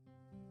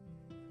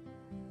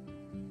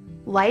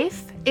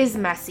Life is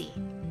messy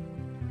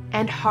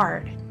and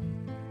hard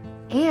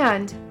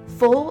and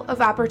full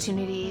of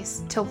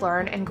opportunities to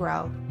learn and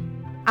grow.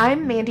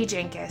 I'm Mandy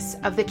Jenkins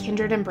of the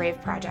Kindred and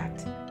Brave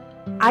Project.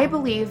 I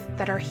believe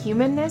that our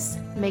humanness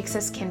makes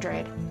us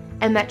kindred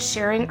and that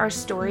sharing our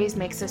stories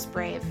makes us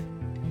brave.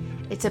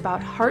 It's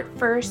about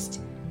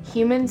heart-first,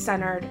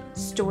 human-centered,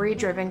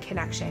 story-driven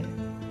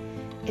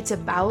connection. It's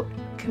about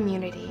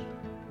community.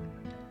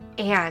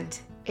 And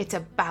it's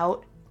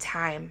about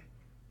time.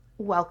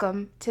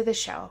 Welcome to the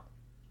show.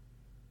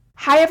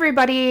 Hi,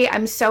 everybody.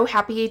 I'm so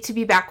happy to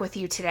be back with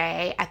you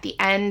today at the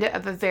end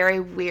of a very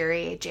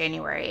weary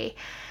January.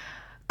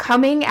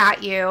 Coming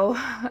at you,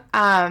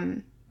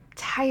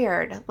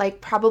 tired, like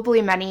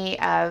probably many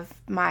of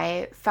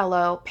my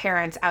fellow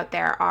parents out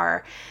there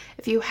are.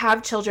 If you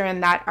have children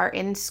that are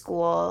in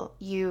school,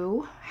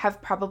 you have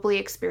probably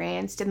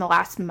experienced in the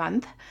last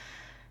month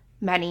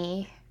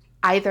many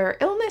either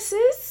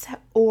illnesses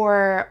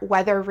or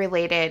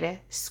weather-related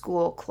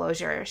school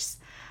closures.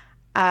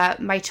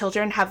 My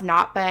children have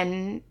not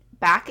been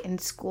back in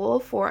school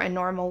for a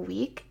normal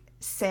week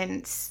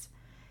since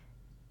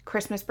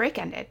Christmas break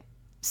ended.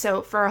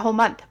 So for a whole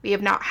month, we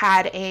have not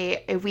had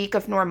a week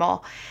of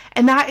normal.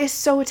 And that is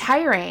so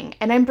tiring.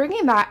 And I'm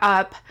bringing that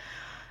up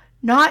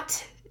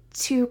not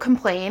to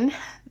complain,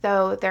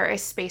 though there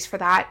is space for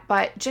that,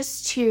 but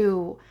just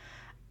to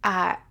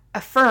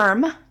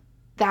affirm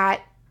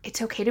that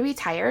it's okay to be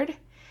tired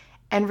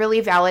and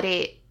really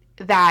validate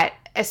that,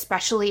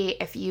 especially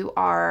if you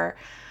are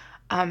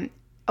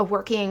a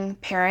working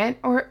parent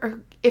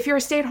or if you're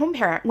a stay-at-home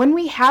parent. When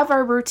we have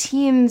our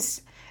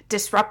routines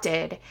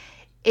disrupted,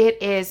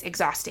 it is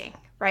exhausting,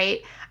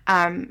 right?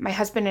 My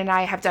husband and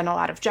I have done a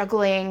lot of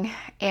juggling,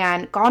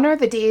 and gone are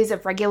the days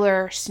of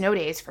regular snow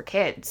days for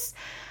kids.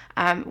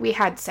 We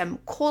had some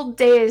cold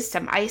days,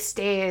 some ice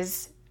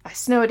days, a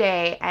snow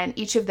day, and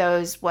each of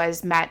those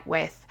was met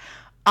with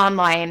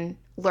online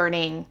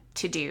learning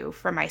to do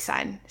for my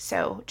son.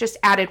 So just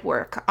added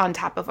work on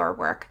top of our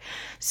work.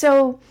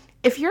 So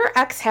if you're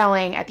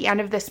exhaling at the end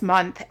of this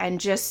month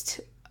and just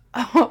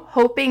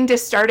hoping to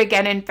start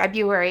again in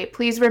February,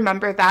 please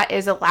remember that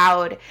is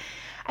allowed.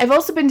 I've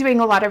also been doing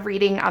a lot of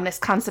reading on this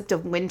concept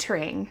of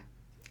wintering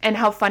and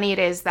how funny it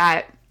is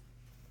that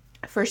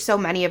for so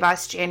many of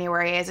us,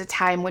 January is a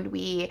time when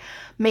we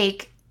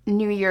make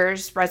New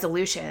Year's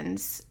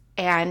resolutions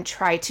and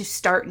try to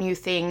start new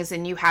things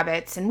and new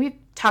habits. And we've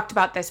talked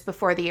about this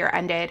before the year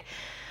ended.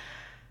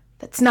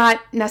 That's not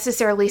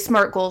necessarily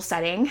smart goal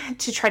setting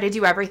to try to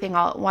do everything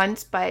all at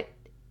once, but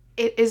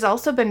it has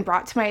also been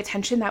brought to my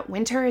attention that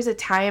winter is a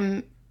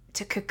time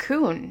to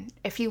cocoon.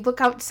 If you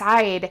look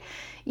outside,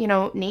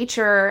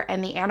 nature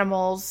and the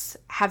animals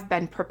have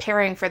been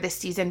preparing for this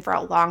season for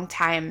a long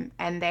time,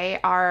 and they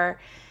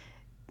are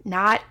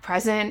not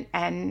present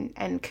and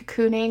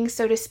cocooning,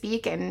 so to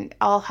speak, and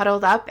all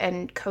huddled up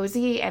and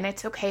cozy. And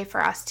it's okay for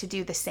us to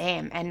do the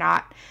same and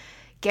not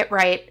get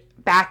right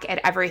back at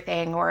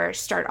everything or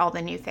start all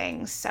the new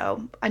things.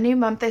 So a new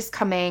month is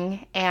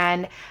coming,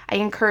 and I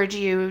encourage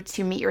you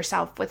to meet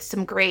yourself with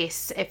some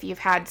grace if you've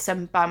had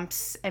some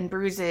bumps and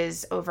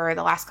bruises over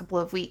the last couple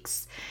of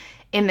weeks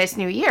in this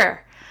new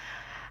year.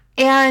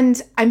 And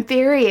I'm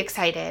very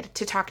excited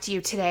to talk to you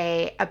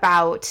today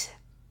about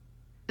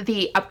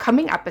the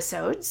upcoming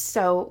episodes.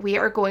 So we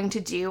are going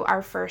to do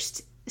our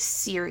first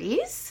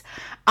series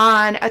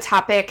on a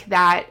topic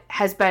that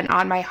has been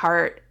on my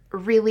heart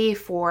really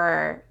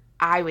for,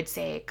 I would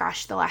say,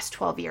 the last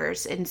 12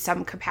 years in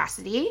some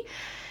capacity.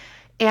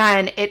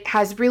 And it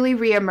has really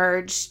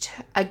reemerged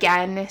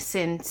again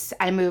since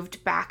I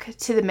moved back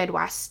to the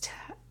Midwest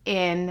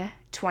in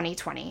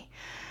 2020.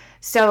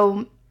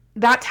 So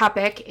that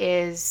topic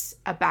is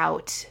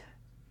about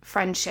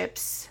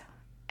friendships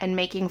and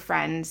making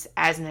friends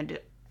as an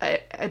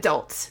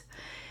adult.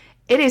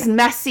 It is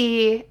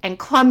messy and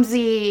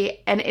clumsy,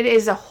 and it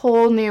is a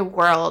whole new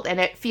world, and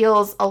it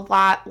feels a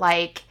lot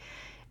like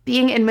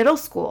being in middle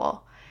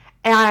school.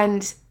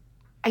 And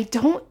I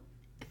don't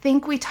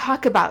think we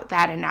talk about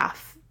that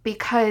enough,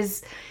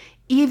 because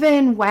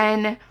even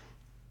when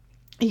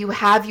you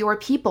have your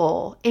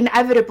people,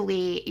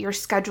 inevitably your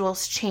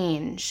schedules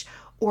change,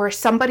 or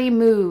somebody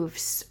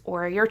moves,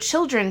 or your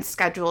children's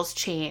schedules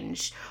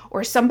change,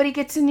 or somebody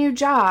gets a new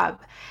job.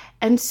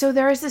 And so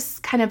there is this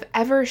kind of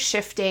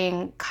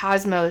ever-shifting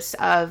cosmos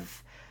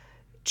of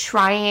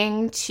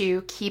trying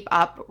to keep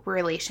up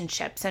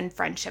relationships and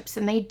friendships,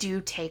 and they do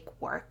take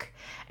work.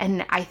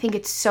 And I think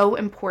it's so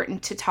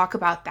important to talk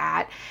about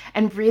that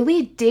and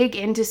really dig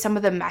into some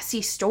of the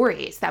messy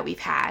stories that we've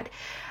had.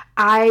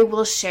 I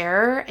will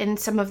share in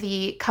some of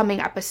the coming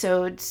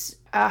episodes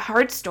a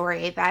hard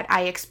story that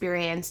I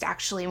experienced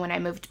actually when I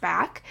moved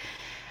back.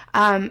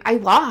 I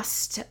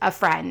lost a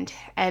friend,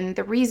 and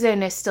the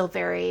reason is still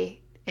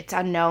it's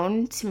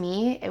unknown to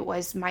me. It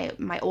was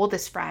my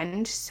oldest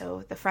friend,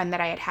 so the friend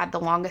that I had the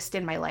longest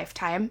in my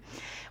lifetime,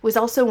 was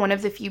also one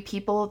of the few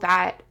people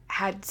that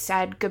had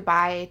said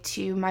goodbye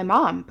to my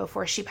mom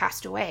before she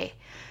passed away.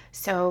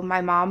 So my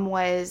mom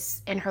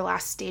was in her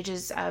last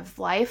stages of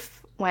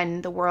life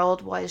when the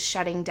world was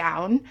shutting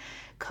down.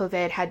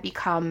 COVID had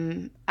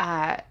become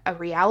a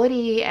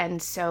reality,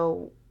 and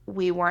so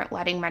we weren't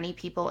letting many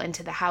people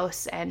into the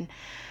house. And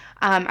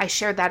I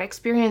shared that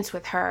experience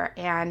with her,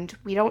 and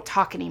we don't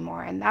talk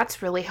anymore, and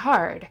that's really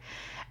hard.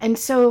 And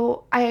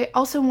so I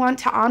also want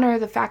to honor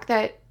the fact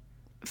that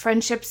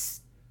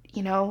friendships,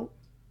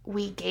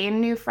 we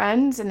gain new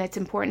friends, and it's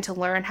important to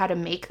learn how to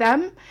make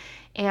them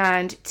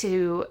and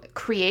to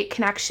create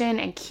connection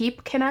and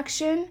keep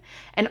connection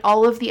and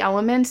all of the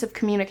elements of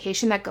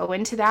communication that go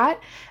into that,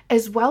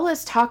 as well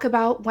as talk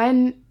about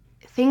when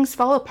things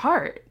fall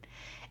apart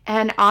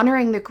and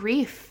honoring the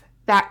grief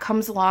that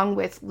comes along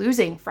with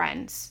losing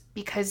friends.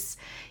 Because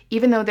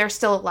even though they're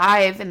still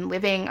alive and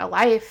living a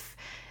life,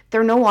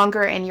 they're no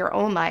longer in your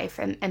own life,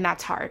 and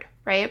that's hard,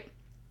 right?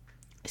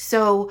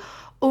 So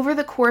over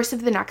the course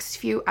of the next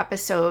few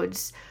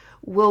episodes,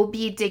 we'll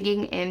be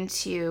digging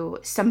into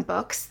some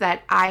books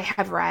that I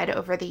have read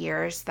over the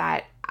years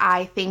that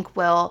I think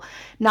will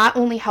not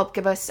only help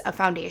give us a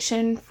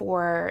foundation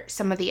for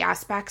some of the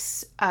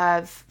aspects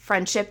of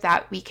friendship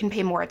that we can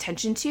pay more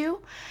attention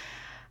to.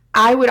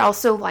 I would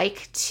also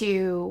like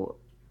to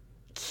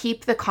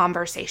keep the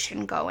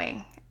conversation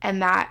going.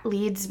 And that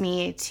leads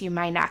me to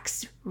my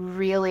next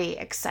really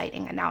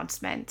exciting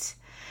announcement.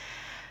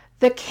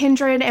 The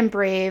Kindred and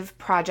Brave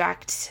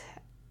Project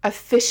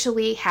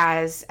officially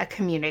has a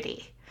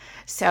community.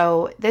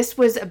 So this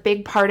was a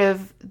big part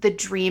of the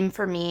dream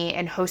for me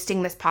in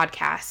hosting this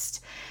podcast.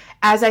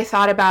 As I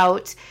thought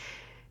about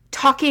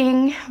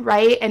talking,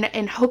 right,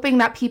 and hoping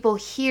that people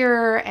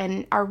hear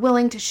and are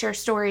willing to share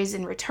stories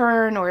in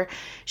return or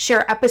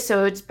share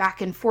episodes back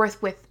and forth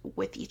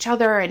with each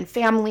other and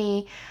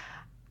family,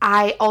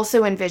 I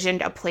also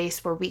envisioned a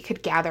place where we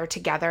could gather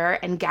together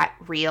and get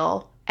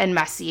real and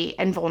messy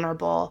and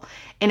vulnerable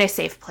in a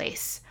safe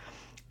place.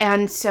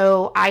 And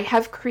so I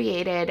have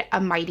created a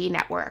Mighty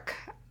Network.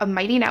 A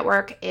Mighty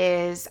Network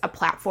is a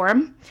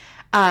platform.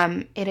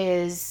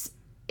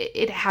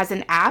 It has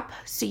an app,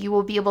 so you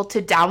will be able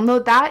to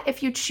download that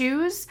if you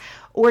choose,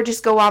 or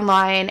just go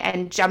online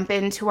and jump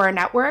into our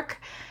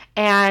network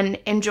and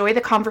enjoy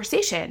the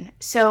conversation.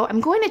 So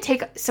I'm going to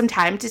take some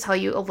time to tell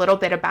you a little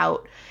bit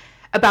about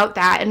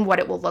that and what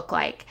it will look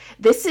like.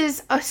 This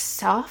is a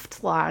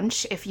soft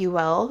launch, if you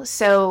will.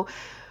 So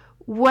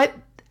what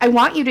I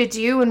want you to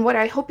do, and what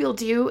I hope you'll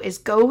do, is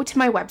go to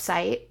my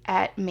website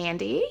at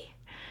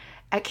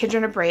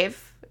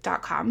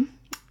mandy@kindredandbrave.com,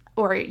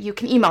 or you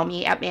can email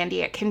me at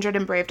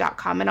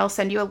mandy@kindredandbrave.com and I'll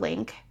send you a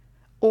link,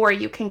 or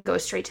you can go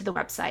straight to the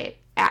website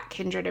at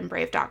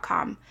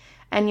kindredandbrave.com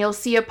and you'll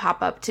see a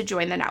pop-up to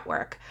join the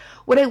network.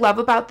 What I love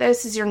about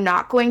this is you're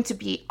not going to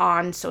be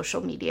on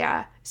social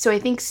media. So I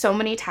think so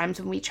many times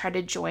when we try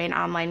to join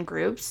online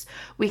groups,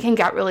 we can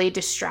get really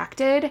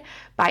distracted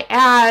by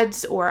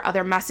ads or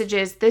other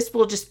messages. This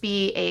will just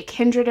be a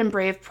Kindred and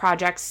Brave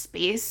project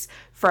space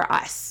for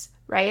us,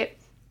 right?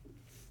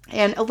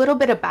 And a little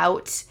bit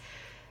about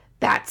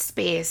that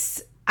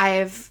space.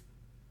 I've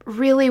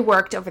really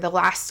worked over the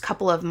last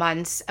couple of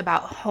months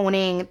about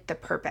honing the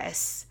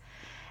purpose.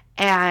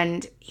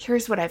 And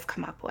here's what I've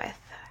come up with.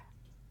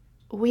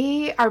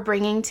 We are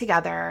bringing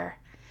together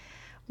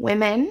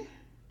women,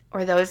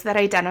 or those that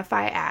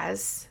identify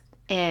as,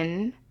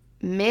 in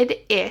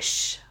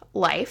mid-ish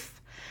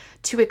life,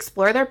 to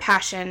explore their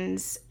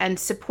passions and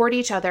support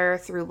each other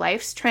through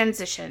life's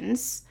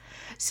transitions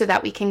so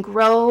that we can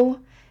grow,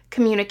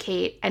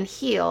 communicate, and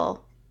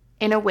heal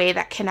in a way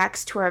that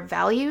connects to our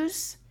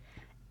values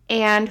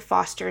and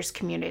fosters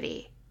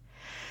community.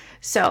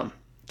 So,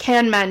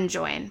 can men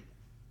join?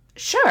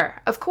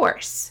 Sure, of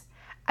course.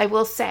 I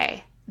will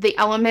say the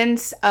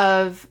elements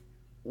of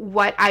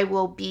what I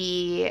will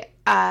be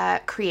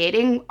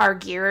creating are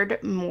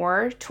geared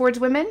more towards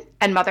women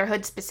and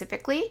motherhood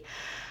specifically.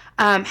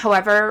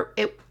 However,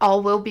 it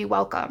all will be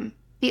welcome.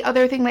 The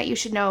other thing that you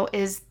should know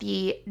is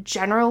the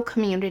general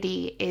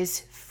community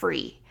is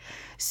free.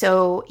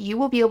 So you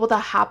will be able to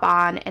hop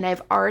on, and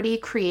I've already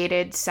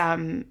created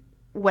some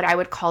what I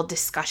would call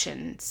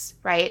discussions,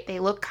 right? They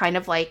look kind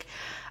of like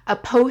a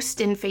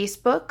post in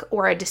Facebook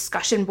or a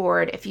discussion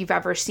board if you've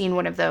ever seen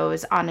one of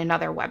those on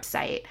another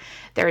website.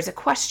 There's a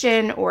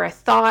question or a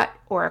thought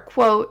or a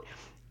quote,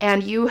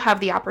 and you have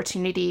the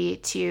opportunity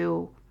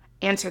to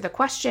answer the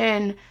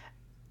question,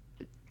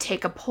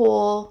 take a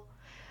poll,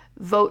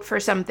 vote for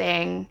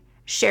something,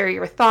 share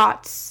your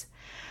thoughts.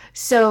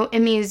 So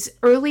in these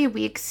early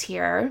weeks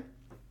here,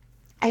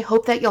 I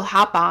hope that you'll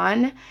hop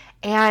on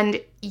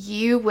and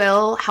you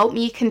will help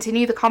me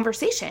continue the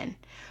conversation.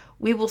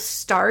 We will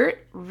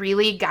start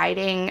really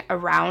guiding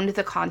around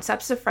the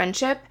concepts of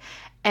friendship,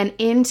 and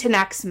into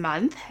next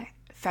month,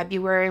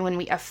 February, when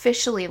we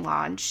officially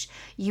launch,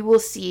 you will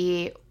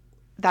see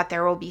that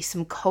there will be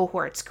some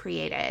cohorts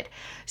created.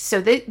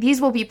 So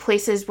these will be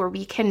places where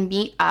we can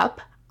meet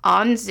up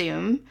on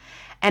Zoom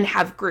and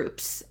have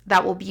groups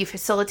that will be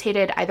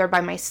facilitated either by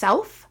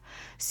myself.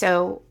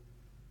 So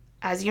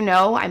as you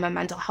know, I'm a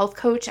mental health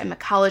coach. I'm a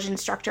college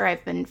instructor.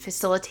 I've been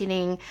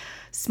facilitating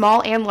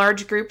small and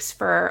large groups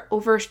for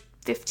over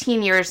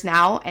 15 years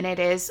now, and it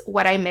is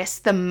what I miss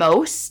the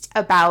most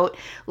about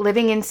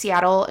living in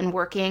Seattle and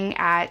working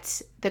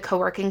at the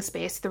co-working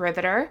space, The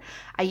Riveter.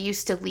 I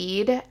used to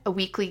lead a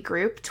weekly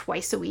group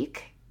twice a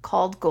week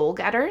called Goal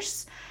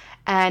Getters,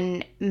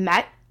 and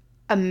met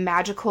a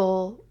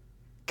magical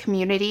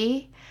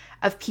community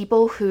of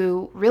people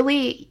who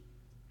really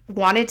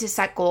wanted to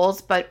set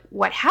goals, but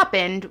what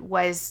happened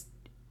was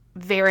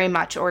very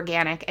much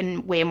organic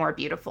and way more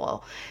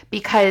beautiful.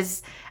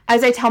 Because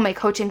as I tell my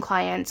coaching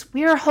clients,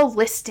 we are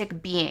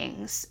holistic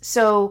beings.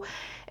 So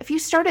if you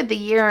started the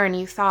year and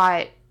you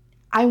thought,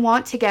 I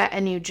want to get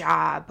a new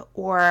job,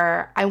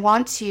 or I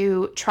want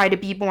to try to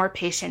be more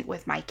patient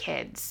with my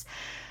kids,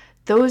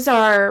 those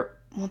are,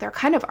 well, they're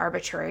kind of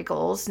arbitrary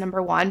goals,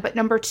 number one. But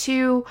number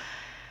two,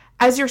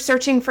 as you're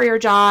searching for your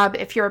job,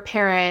 if you're a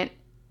parent,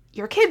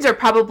 your kids are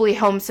probably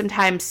home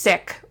sometimes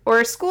sick,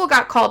 or school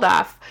got called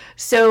off,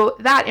 so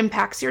that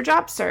impacts your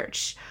job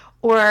search.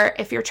 Or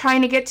if you're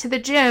trying to get to the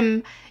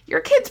gym,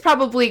 your kids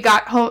probably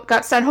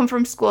got sent home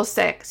from school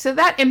sick, so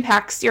that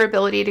impacts your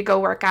ability to go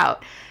work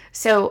out.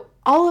 So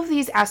all of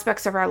these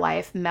aspects of our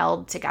life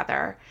meld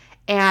together,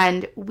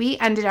 and we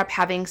ended up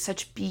having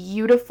such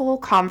beautiful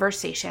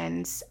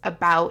conversations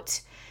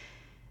about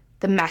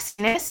the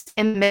messiness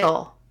in the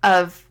middle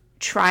of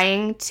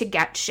trying to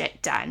get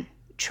shit done,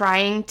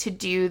 trying to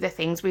do the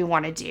things we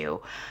want to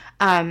do.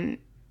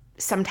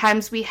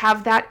 Sometimes we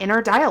have that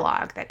inner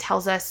dialogue that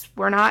tells us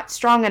we're not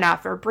strong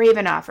enough or brave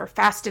enough or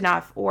fast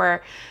enough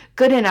or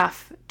good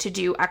enough to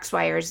do X,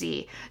 Y, or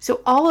Z.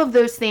 So all of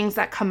those things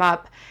that come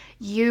up,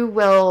 you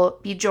will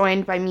be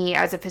joined by me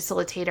as a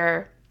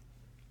facilitator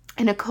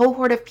and a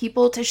cohort of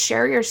people to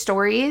share your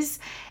stories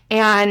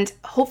and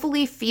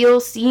hopefully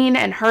feel seen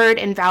and heard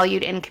and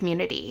valued in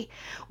community.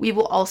 We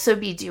will also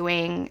be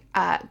doing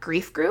a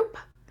grief group,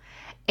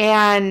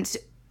 and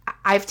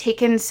I've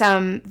taken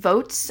some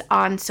votes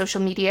on social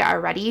media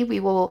already. We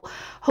will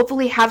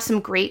hopefully have some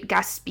great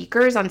guest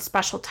speakers on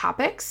special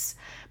topics,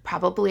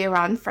 probably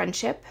around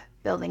friendship,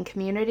 building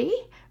community,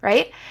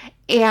 right?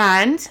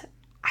 And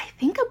I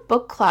think a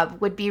book club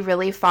would be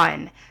really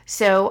fun.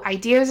 So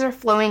ideas are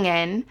flowing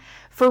in.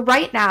 For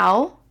right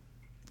now,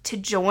 to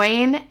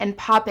join and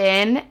pop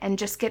in and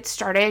just get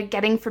started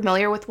getting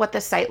familiar with what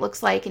the site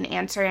looks like and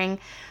answering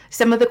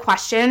some of the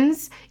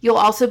questions. You'll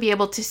also be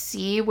able to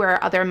see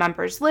where other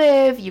members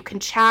live. You can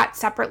chat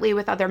separately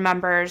with other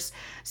members.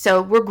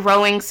 So we're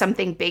growing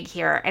something big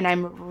here, and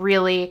I'm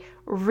really,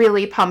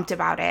 really pumped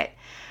about it.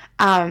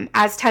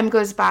 As time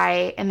goes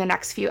by in the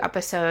next few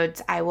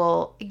episodes, I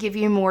will give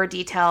you more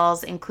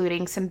details,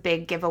 including some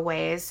big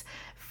giveaways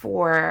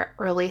for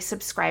early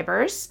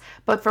subscribers.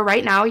 But for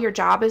right now, your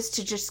job is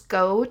to just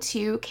go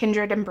to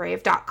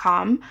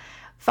kindredandbrave.com,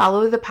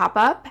 follow the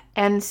pop-up,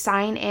 and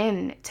sign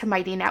in to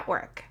Mighty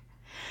Network.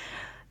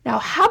 Now,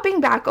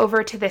 hopping back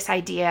over to this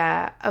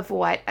idea of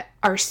what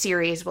our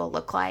series will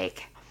look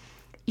like.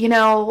 You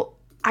know,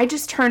 I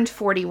just turned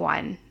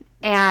 41,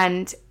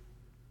 and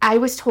I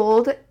was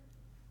told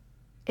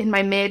in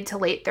my mid to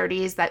late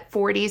 30s that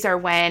 40s are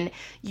when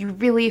you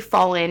really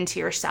fall into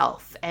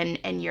yourself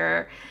and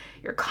you're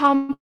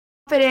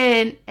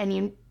confident and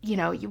you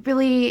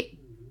really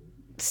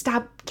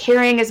stop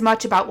caring as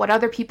much about what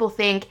other people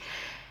think.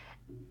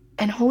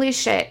 And holy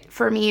shit,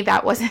 for me,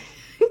 that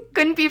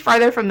couldn't be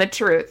farther from the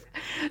truth.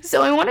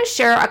 So I want to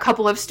share a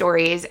couple of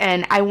stories,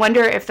 and I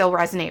wonder if they'll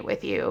resonate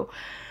with you.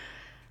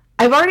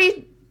 I've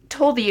already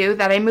told you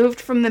that I moved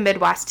from the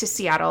Midwest to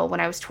Seattle when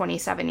I was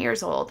 27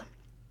 years old,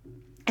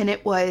 and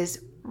it was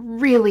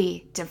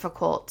really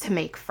difficult to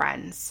make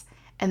friends.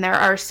 And there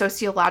are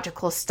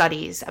sociological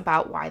studies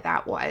about why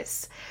that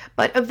was.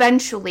 But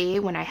eventually,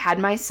 when I had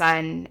my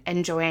son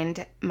and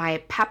joined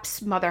my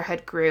PEPS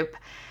motherhood group,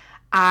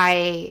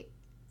 I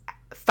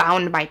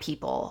found my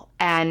people,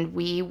 and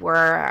we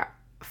were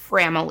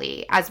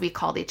family, as we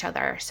called each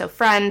other. So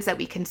friends that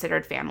we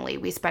considered family.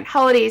 We spent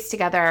holidays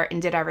together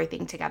and did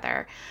everything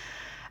together.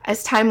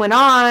 As time went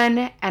on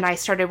and I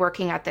started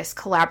working at this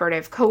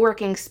collaborative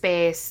co-working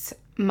space,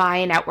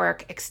 my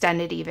network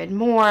extended even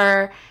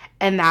more,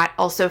 and that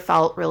also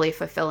felt really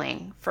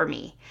fulfilling for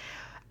me.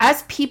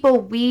 As people,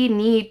 we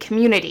need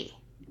community.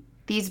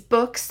 These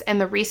books and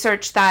the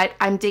research that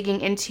I'm digging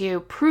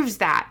into proves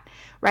that,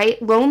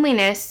 right?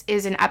 Loneliness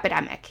is an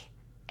epidemic,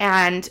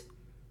 and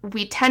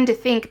we tend to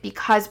think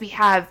because we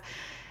have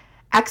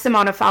X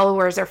amount of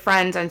followers or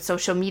friends on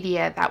social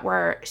media that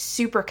we're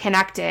super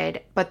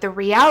connected, but the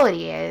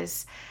reality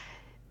is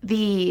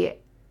the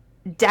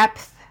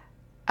depth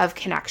of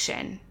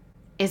connection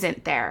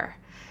isn't there.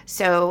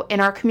 So in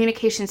our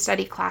communication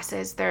study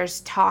classes,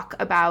 there's talk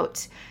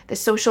about the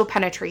social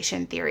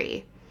penetration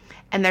theory,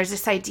 and there's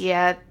this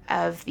idea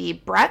of the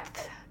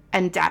breadth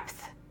and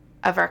depth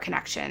of our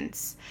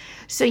connections.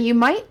 So you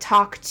might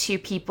talk to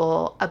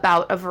people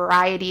about a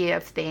variety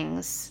of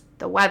things: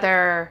 the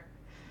weather,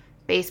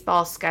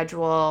 baseball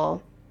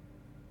schedule,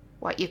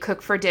 what you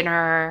cook for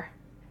dinner,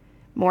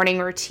 morning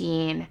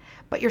routine,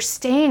 but you're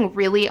staying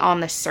really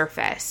on the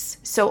surface.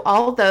 So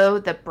although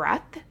the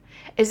breadth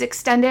is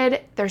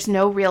extended, there's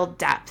no real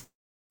depth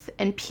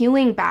And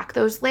peeling back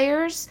those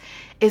layers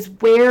is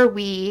where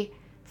we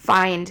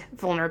find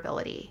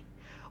vulnerability,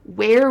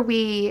 where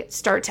we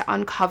start to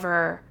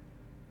uncover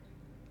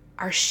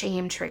our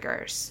shame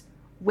triggers,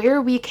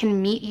 where we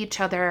can meet each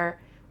other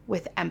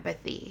with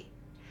empathy,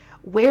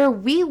 where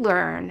we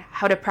learn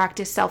how to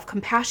practice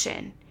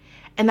self-compassion.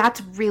 And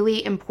that's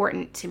really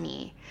important to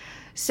me.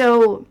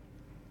 So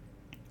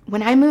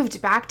when I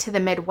moved back to the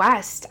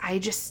Midwest, I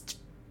just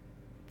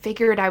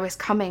figured I was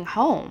coming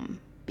home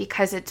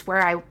because it's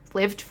where I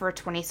lived for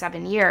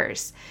 27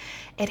 years.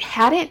 It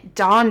hadn't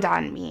dawned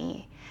on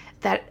me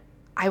that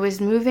I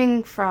was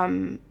moving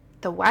from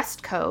the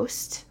West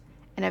Coast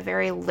in a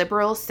very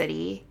liberal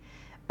city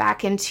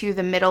back into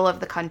the middle of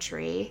the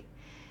country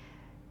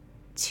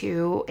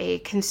to a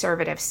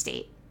conservative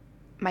state.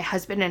 My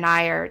husband and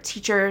I are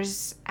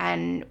teachers,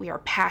 and we are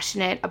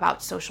passionate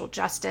about social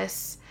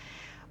justice.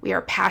 We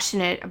are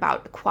passionate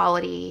about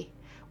equality.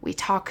 We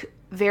talk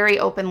very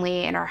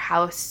openly in our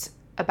house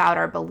about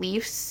our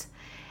beliefs,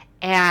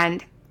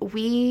 and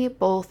we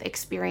both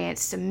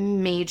experienced a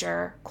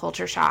major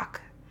culture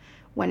shock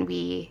when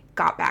we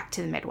got back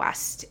to the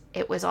Midwest.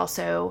 It was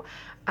also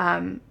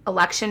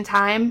election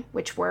time,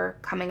 which we're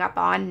coming up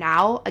on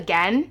now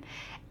again,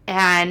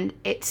 and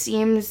it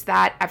seems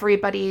that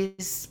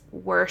everybody's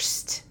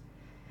worst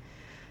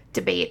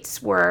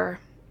debates were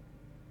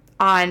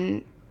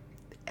on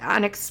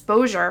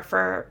exposure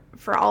for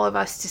all of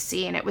us to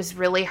see, and it was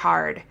really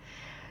hard.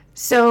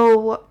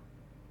 So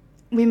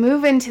we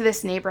move into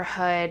this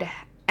neighborhood,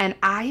 and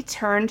I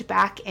turned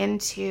back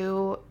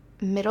into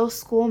middle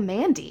school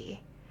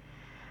Mandy.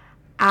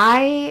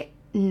 I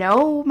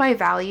know my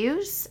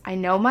values, I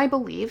know my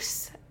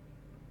beliefs,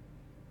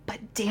 but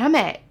damn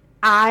it,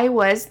 I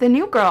was the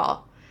new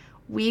girl.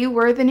 We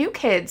were the new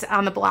kids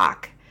on the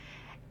block.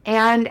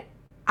 And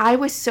I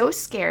was so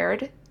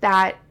scared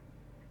that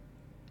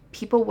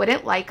people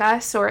wouldn't like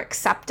us or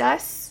accept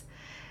us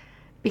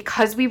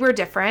because we were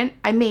different.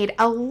 I made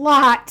a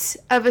lot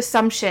of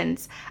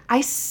assumptions.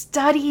 I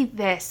studied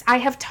this. I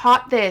have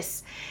taught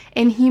this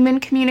in human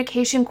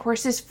communication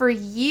courses for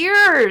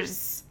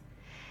years.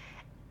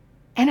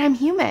 And I'm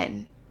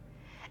human.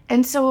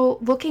 And so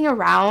looking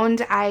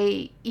around,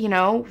 Andy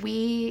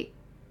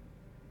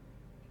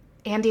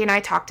and I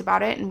talked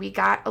about it, and we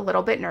got a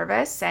little bit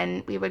nervous,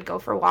 and we would go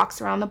for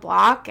walks around the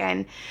block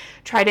and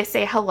try to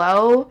say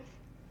hello.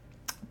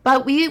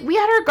 But we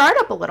had our guard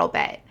up a little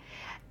bit.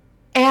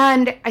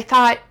 And I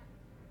thought,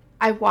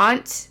 I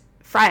want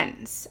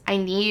friends. I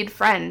need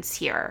friends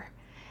here.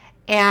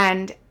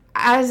 And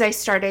as I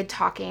started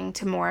talking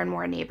to more and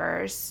more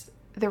neighbors,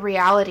 the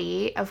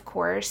reality, of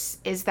course,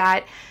 is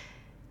that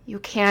you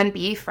can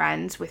be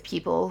friends with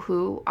people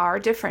who are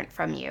different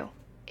from you.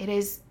 It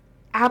is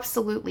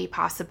absolutely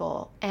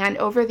possible. And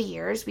over the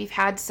years, we've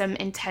had some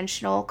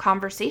intentional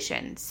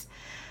conversations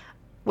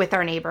with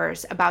our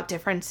neighbors about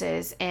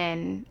differences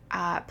in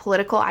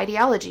political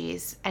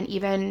ideologies and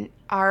even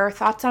our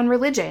thoughts on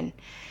religion.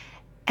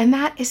 And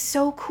that is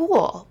so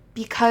cool,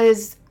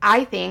 because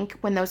I think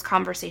when those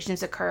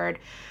conversations occurred,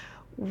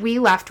 we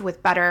left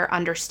with better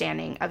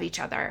understanding of each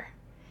other.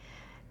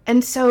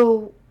 And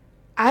so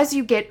as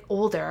you get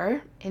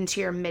older,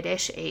 into your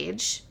mid-ish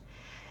age,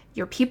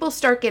 your people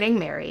start getting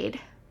married.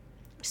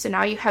 So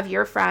now you have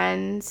your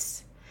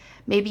friends.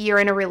 Maybe you're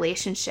in a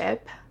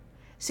relationship.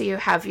 So you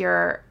have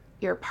your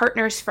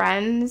partner's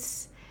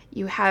friends.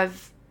 You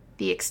have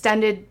the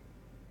extended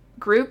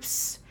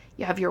groups.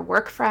 You have your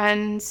work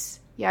friends.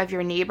 You have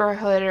your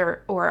neighborhood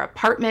or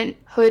apartment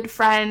hood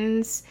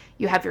friends.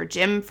 You have your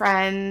gym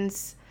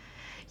friends.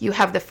 You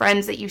have the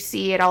friends that you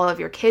see at all of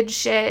your kids'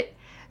 shit.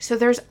 So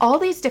there's all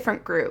these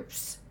different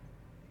groups.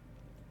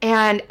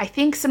 And I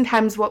think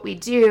sometimes what we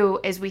do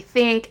is we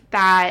think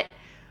that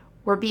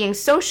we're being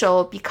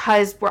social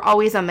because we're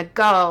always on the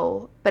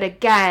go. But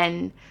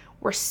again,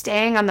 we're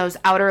staying on those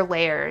outer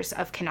layers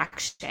of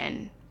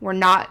connection. We're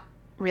not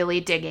really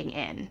digging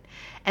in.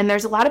 And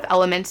there's a lot of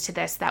elements to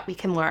this that we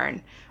can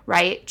learn,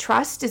 right?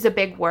 Trust is a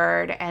big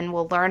word, and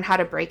we'll learn how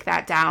to break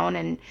that down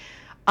and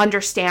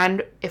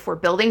understand if we're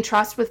building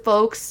trust with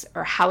folks,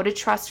 or how to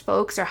trust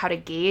folks, or how to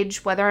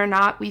gauge whether or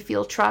not we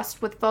feel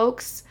trust with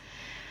folks.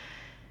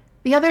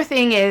 The other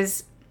thing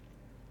is,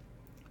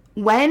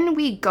 when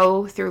we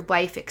go through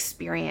life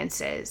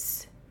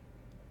experiences,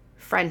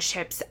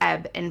 friendships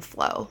ebb and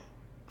flow.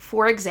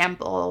 For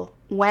example,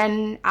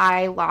 when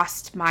I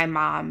lost my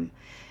mom,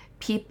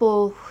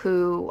 people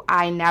who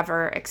I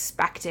never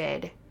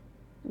expected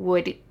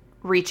would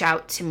reach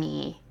out to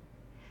me.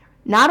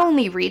 Not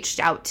only reached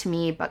out to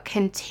me, but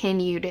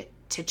continued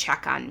to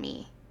check on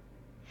me.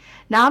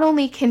 Not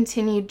only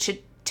continued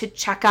to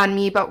check on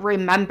me, but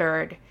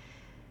remembered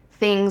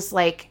things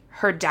like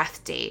her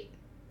death date,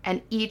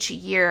 and each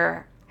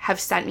year have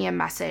sent me a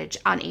message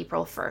on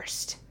April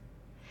 1st.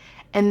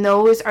 And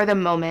those are the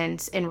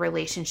moments in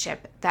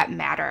relationship that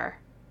matter.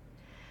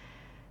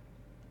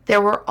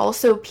 There were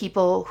also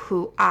people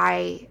who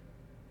I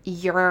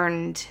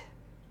yearned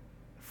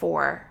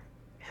for,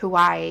 who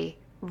I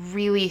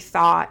really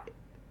thought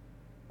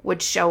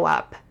would show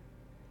up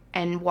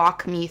and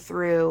walk me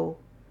through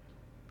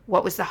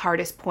what was the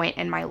hardest point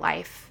in my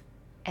life,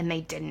 and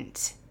they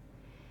didn't.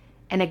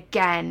 And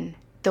again,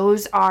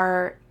 those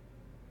are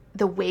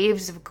the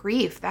waves of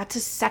grief. That's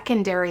a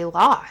secondary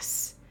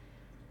loss.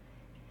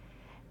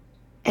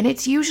 And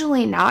it's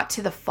usually not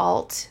to the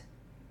fault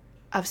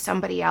of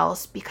somebody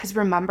else, because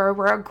remember,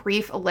 we're a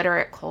grief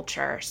illiterate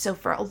culture. So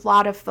for a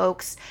lot of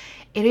folks,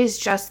 it is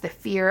just the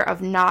fear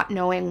of not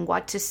knowing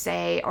what to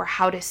say or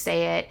how to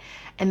say it.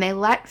 And they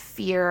let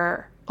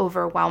fear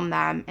overwhelm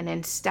them. And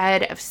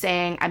instead of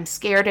saying, I'm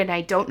scared and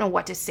I don't know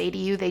what to say to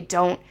you, they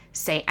don't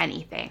say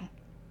anything.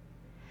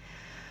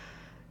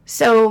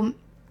 So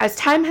as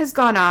time has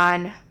gone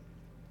on,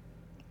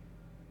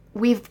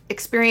 we've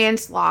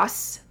experienced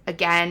loss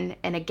again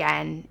and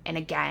again and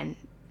again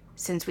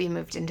since we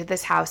moved into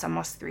this house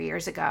almost 3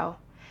 years ago.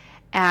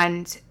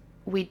 And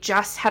we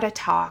just had a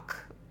talk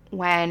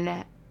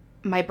when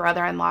my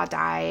brother-in-law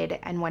died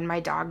and when my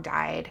dog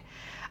died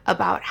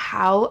about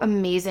how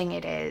amazing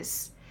it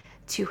is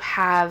to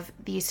have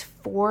these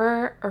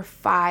 4 or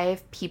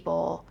 5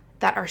 people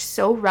that are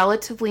so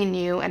relatively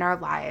new in our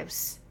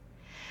lives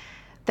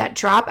that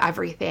drop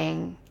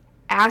everything,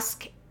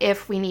 ask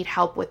if we need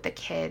help with the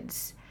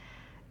kids,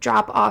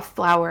 drop off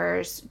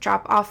flowers,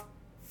 drop off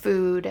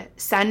food,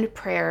 send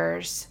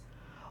prayers,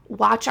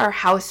 watch our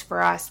house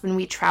for us when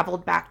we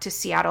traveled back to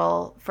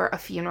Seattle for a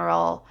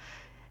funeral,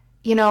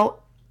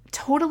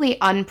 totally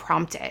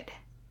unprompted.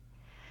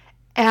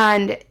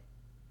 And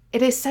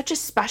it is such a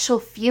special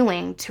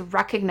feeling to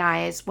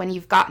recognize when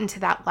you've gotten to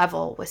that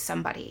level with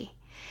somebody.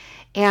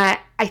 And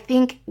I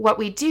think what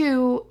we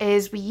do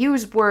is we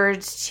use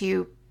words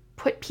to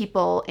put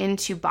people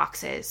into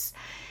boxes.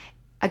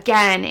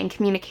 Again, in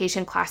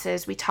communication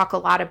classes, we talk a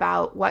lot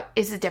about what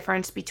is the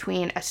difference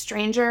between a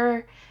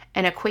stranger,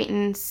 an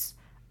acquaintance,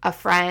 a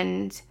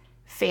friend,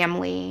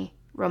 family,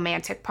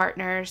 romantic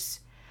partners.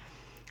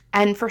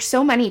 And for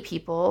so many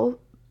people,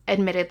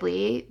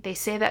 admittedly, they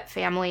say that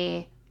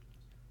family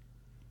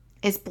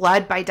is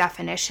blood by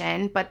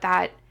definition, but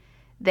that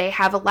they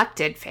have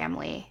elected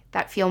family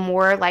that feel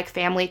more like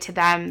family to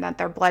them than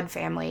their blood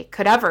family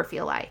could ever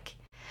feel like.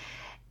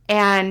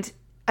 And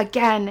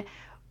again,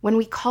 when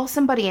we call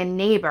somebody a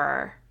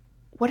neighbor,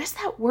 what does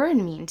that word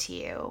mean to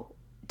you?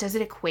 Does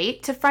it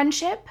equate to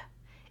friendship?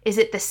 Is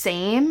it the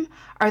same?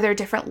 Are there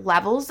different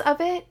levels of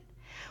it?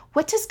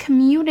 What does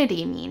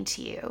community mean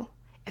to you?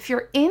 If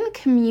you're in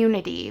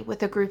community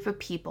with a group of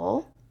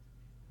people,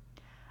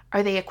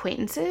 are they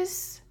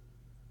acquaintances?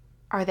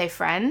 Are they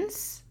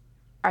friends?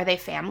 Are they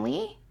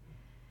family?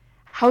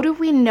 How do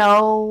we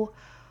know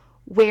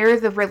where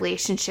the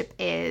relationship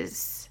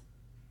is?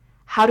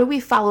 How do we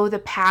follow the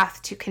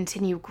path to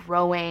continue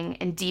growing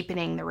and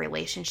deepening the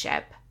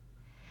relationship?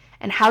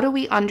 And how do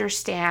we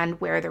understand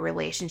where the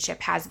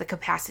relationship has the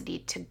capacity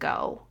to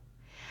go?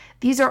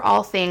 These are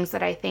all things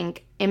that I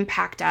think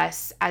impact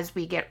us as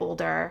we get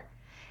older.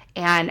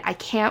 And I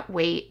can't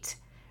wait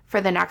for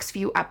the next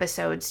few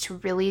episodes to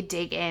really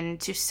dig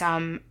into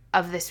some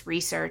of this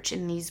research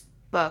in these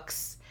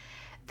books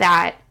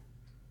that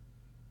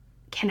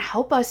can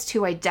help us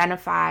to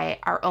identify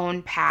our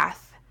own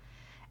path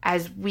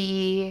as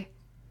we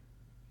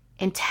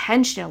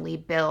intentionally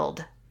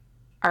build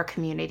our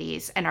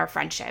communities and our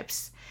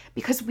friendships,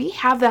 because we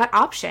have that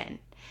option.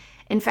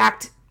 In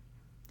fact,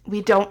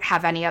 we don't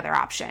have any other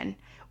option.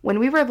 When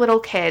we were little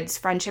kids,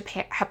 friendship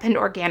happened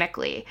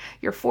organically.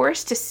 You're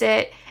forced to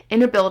sit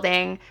in a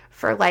building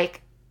for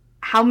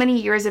how many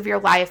years of your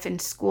life in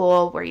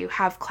school where you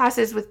have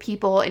classes with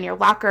people and your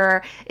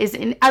locker is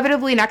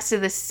inevitably next to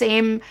the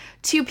same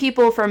 2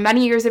 people for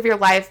many years of your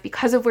life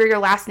because of where your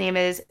last name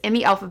is in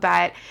the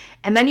alphabet.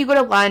 And then you go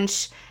to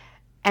lunch,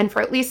 and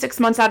for at least 6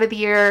 months out of the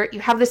year, you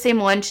have the same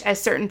lunch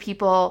as certain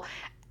people.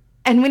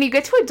 And when you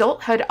get to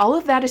adulthood, all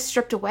of that is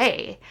stripped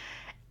away.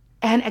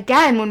 And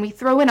again, when we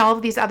throw in all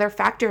of these other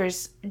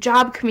factors,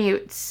 job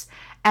commutes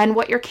and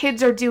what your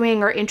kids are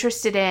doing or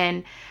interested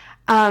in,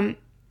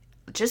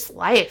 just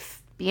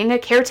life, being a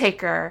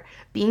caretaker,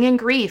 being in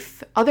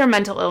grief, other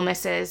mental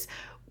illnesses,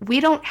 we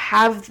don't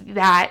have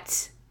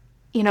that,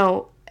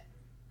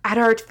 at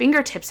our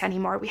fingertips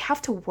anymore. We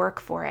have to work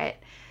for it,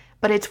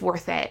 but it's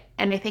worth it.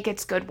 And I think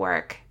it's good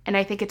work. And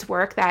I think it's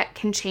work that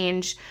can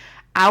change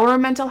our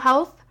mental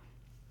health.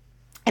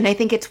 And I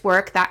think it's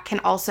work that can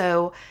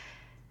also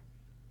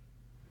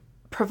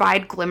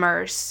provide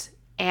glimmers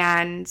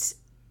and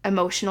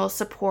emotional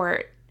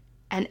support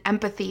and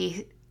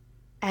empathy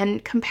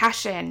and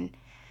compassion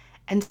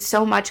and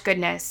so much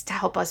goodness to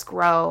help us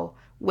grow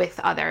with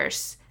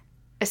others,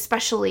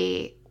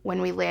 especially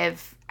when we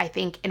live, I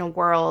think, in a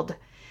world,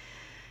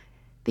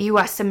 the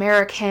US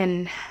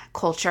American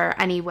culture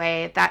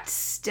anyway, that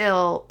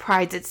still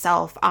prides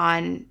itself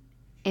on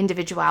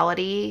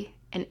individuality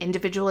and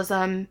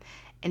individualism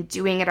and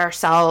doing it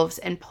ourselves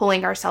and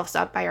pulling ourselves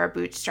up by our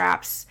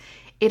bootstraps.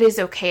 It is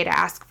okay to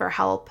ask for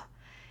help,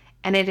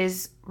 and it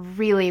is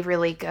really,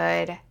 really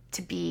good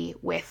to be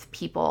with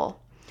people.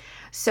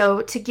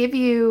 So to give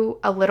you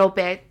a little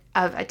bit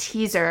of a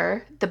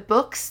teaser, the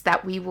books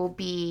that we will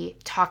be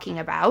talking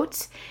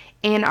about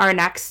in our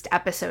next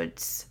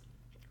episodes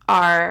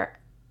are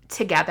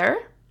Together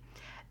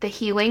The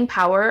Healing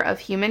Power of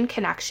Human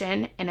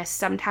Connection in a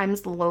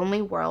Sometimes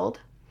Lonely World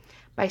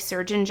by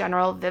Surgeon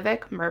General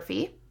Vivek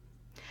Murthy.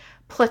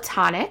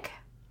 Platonic,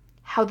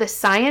 How the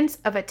Science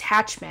of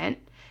Attachment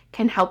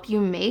Can Help You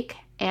Make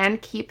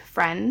and Keep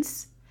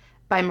Friends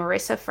by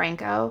Marissa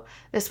Franco.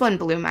 This one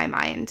blew my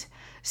mind.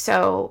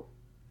 So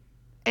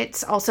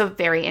it's also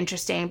very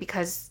interesting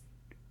because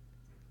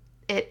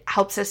it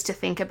helps us to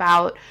think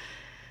about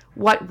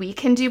what we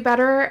can do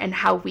better and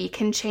how we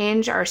can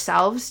change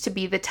ourselves to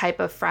be the type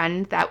of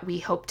friend that we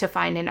hope to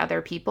find in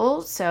other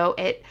people. So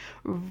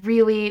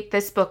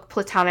this book,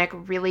 Platonic,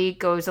 really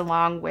goes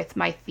along with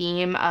my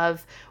theme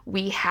of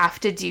we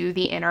have to do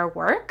the inner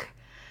work.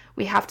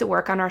 We have to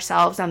work on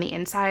ourselves on the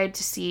inside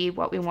to see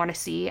what we want to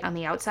see on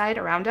the outside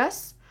around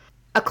us.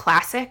 A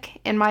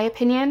classic, in my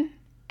opinion,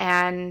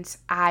 and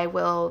I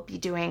will be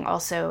doing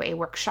also a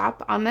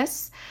workshop on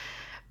this.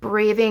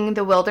 Braving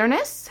the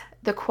Wilderness,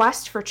 The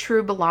Quest for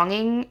True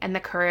Belonging and the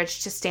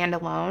Courage to Stand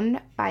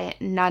Alone by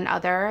none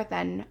other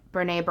than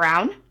Brené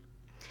Brown.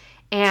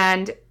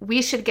 And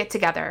We Should Get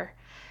Together,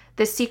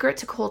 The Secret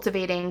to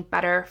Cultivating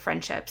Better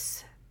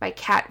Friendships by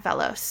Kat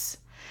Vellos.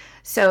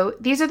 So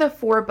these are the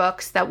 4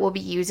 books that we'll be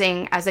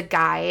using as a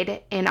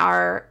guide in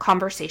our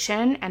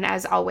conversation. And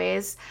as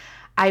always,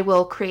 I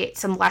will create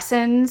some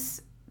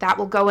lessons that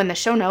will go in the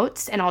show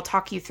notes and I'll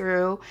talk you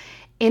through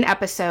in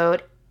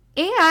episode.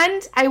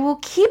 And I will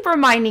keep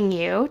reminding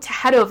you to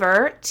head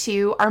over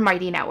to our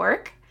Mighty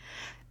Network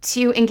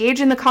to engage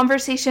in the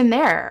conversation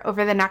there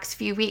over the next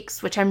few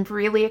weeks, which I'm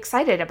really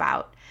excited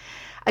about.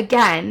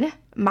 Again,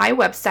 my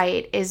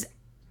website is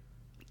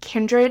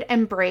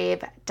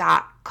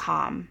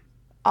kindredandbrave.com.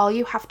 All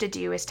you have to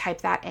do is type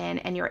that in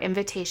and your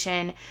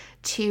invitation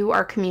to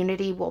our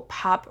community will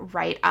pop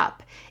right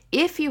up.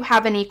 If you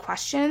have any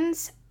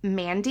questions,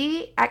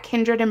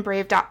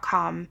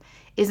 Mandy@kindredandbrave.com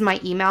is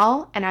my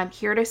email, and I'm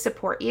here to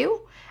support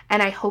you,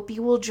 and I hope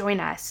you will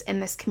join us in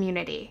this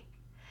community.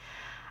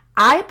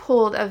 I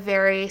pulled a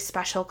very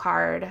special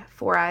card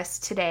for us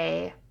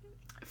today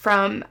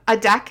from a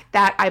deck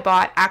that I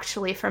bought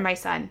actually for my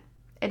son.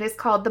 It is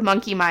called the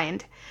Monkey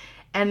Mind,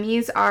 and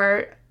these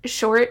are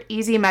short,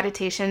 easy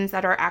meditations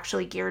that are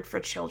actually geared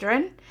for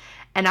children.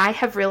 And I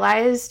have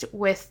realized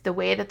with the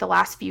way that the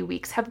last few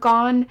weeks have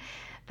gone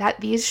that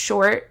these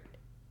short,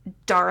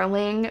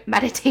 darling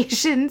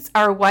meditations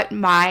are what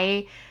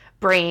my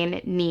brain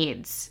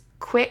needs.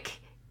 Quick,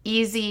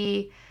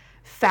 easy,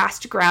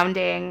 fast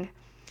grounding.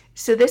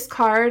 So this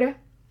card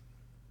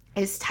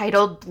is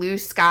titled Blue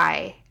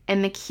Sky,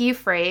 and the key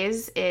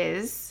phrase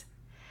is,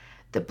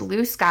 the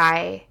blue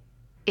sky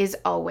is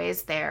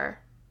always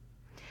there.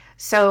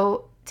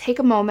 So take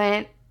a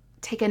moment,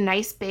 take a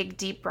nice big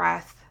deep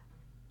breath,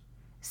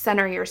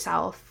 center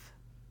yourself,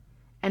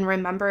 and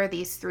remember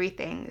these 3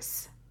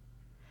 things.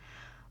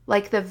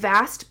 Like the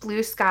vast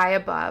blue sky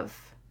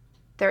above,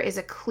 there is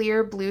a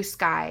clear blue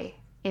sky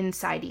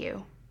inside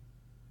you.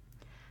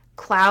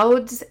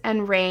 Clouds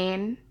and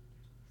rain,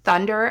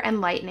 thunder and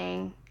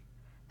lightning,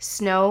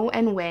 snow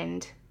and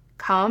wind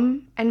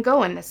come and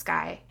go in the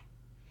sky.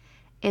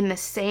 In the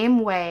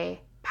same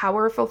way,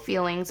 powerful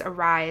feelings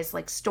arise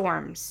like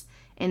storms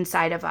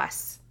inside of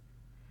us.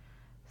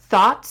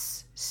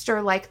 Thoughts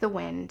stir like the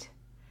wind.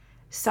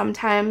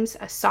 Sometimes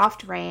a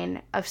soft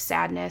rain of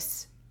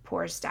sadness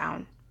pours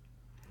down.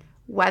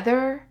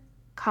 Weather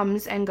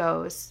comes and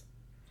goes,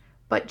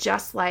 but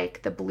just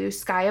like the blue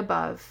sky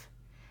above,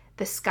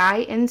 the sky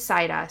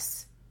inside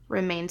us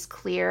remains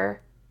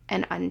clear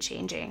and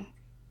unchanging.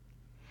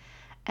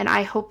 And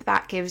I hope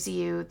that gives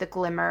you the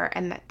glimmer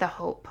and the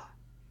hope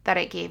that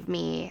it gave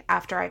me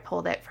after I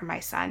pulled it for my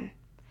son.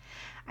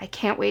 I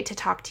can't wait to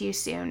talk to you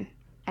soon,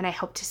 and I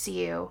hope to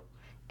see you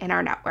in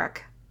our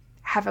network.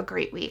 Have a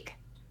great week.